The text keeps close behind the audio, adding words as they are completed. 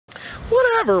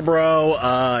whatever, bro.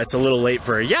 It's a little late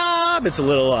for a yob. It's a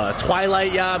little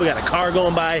twilight yob. We got a car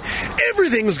going by.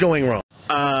 Everything's going wrong.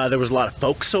 There was a lot of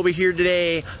folks over here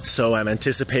today, so I'm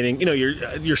anticipating, you know,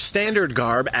 your standard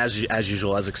garb as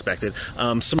usual, as expected.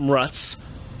 Some ruts,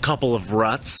 couple of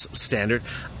ruts, standard,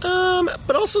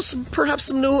 but also perhaps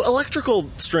some new electrical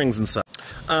strings and stuff.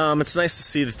 It's nice to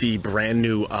see that the brand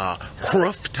new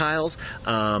roof tiles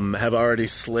have already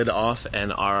slid off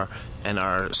and are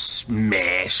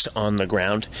smashed on the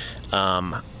ground,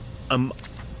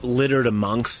 littered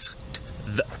amongst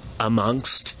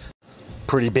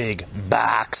pretty big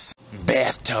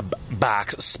bathtub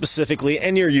box specifically,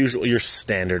 and your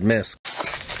standard mist.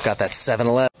 Got that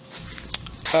 7-Eleven.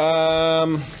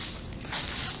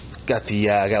 Got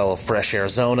a little fresh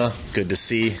Arizona. Good to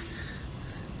see.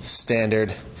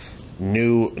 Standard,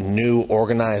 new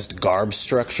organized garb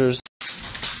structures.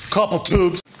 Couple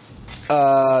tubes.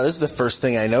 This is the first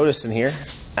thing I noticed in here.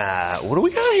 What do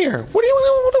we got here? What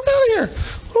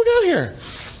do we got here?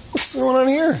 What's going on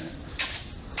here?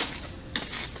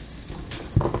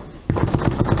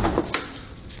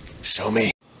 Show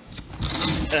me.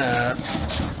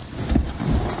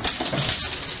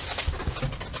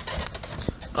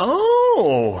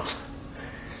 Oh,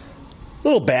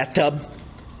 little bathtub.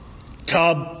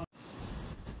 Tub.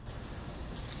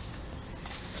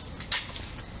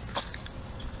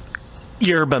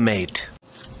 Yerba mate.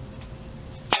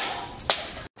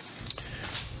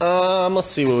 Let's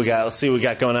see what we got. Let's see what we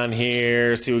got going on here.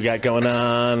 Let's see what we got going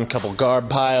on. A couple garb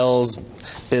piles,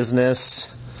 business,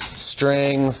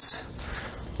 strings,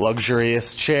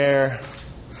 luxurious chair,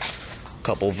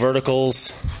 couple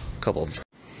verticals, couple of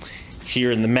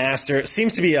here in the master. It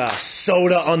seems to be a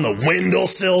soda on the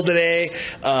windowsill today.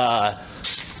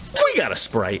 We got a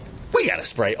Sprite.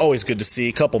 Always good to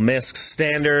see. Couple misks.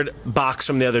 Standard box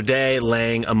from the other day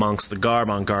laying amongst the garb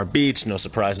on Garb Beach. No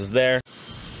surprises there.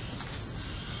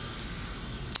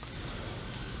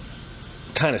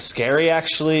 Kind of scary,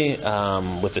 actually,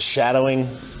 with the shadowing.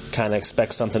 Kind of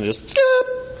expect something to just...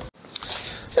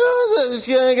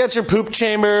 You got your poop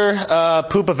chamber,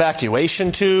 poop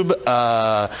evacuation tube,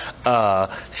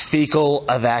 fecal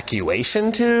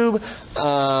evacuation tube,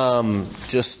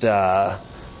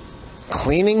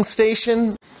 cleaning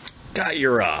station. Got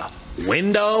your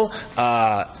window.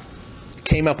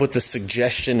 Came up with the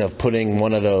suggestion of putting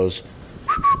one of those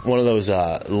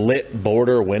lit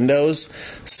border windows,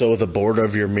 so the border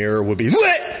of your mirror would be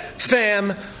lit,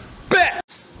 fam. Bet.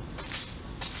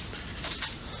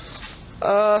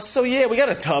 So yeah, we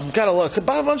got a tub, got a look,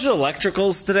 about a bunch of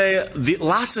electricals today.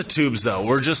 Lots of tubes though.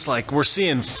 We're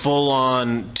seeing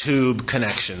full-on tube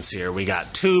connections here. We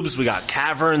got tubes, we got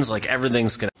caverns, like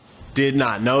everything's connected. Did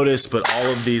not notice, but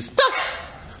all of these,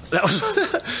 that was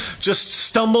just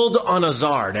stumbled on a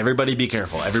Zard. Everybody be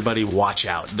careful. Everybody watch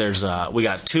out. There's we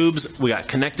got tubes, we got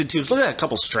connected tubes. Look at that,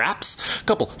 couple straps.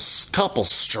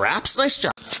 Nice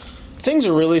job. Things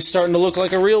are really starting to look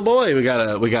like a real boy. We got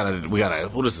a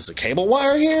what is this, a cable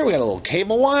wire here? We got a little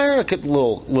cable wire, a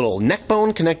little neck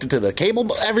bone connected to the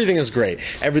cable. Everything is great.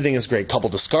 Couple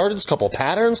discardeds, couple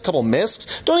patterns, couple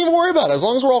misks. Don't even worry about it as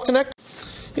long as we're all connected.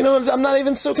 You know, I'm not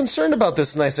even so concerned about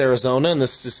this nice Arizona and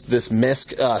this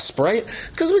misk Sprite,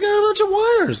 because we got a bunch of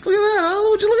wires. Look at that, huh?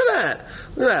 Would you look at that?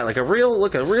 Look at that, like a real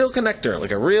connector,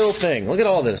 like a real thing. Look at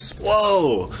all this.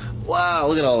 Whoa, wow,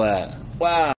 look at all that.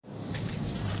 Wow.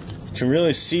 Can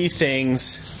really see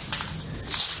things,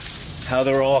 how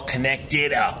they're all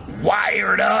connected,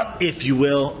 wired up, if you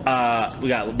will. We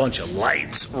got a bunch of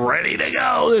lights ready to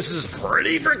go. This is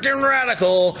pretty freaking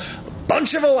radical.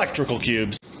 Bunch of electrical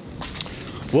cubes.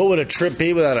 What would a trip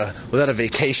be without a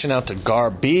vacation out to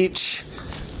Garb Beach?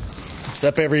 What's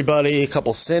up, everybody? A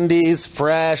couple Cindy's,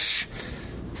 fresh.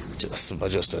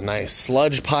 Just a nice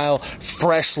sludge pile,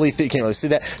 freshly. You can't really see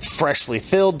that. Freshly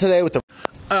filled today with the.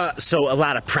 So a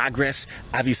lot of progress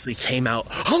obviously came out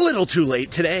a little too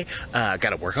late today. Got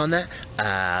to work on that.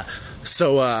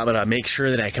 So I'm going to make sure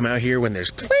that I come out here when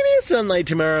there's plenty of sunlight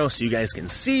tomorrow so you guys can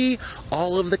see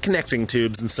all of the connecting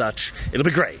tubes and such. It'll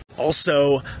be great.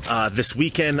 Also, this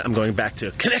weekend, I'm going back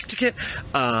to Connecticut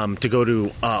to go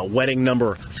to wedding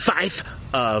number 5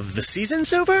 of the season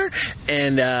so far.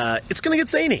 And it's going to get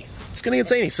zany.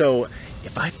 So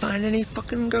if I find any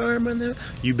fucking garb on there,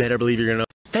 you better believe you're going to.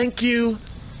 Thank you.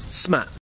 Smart.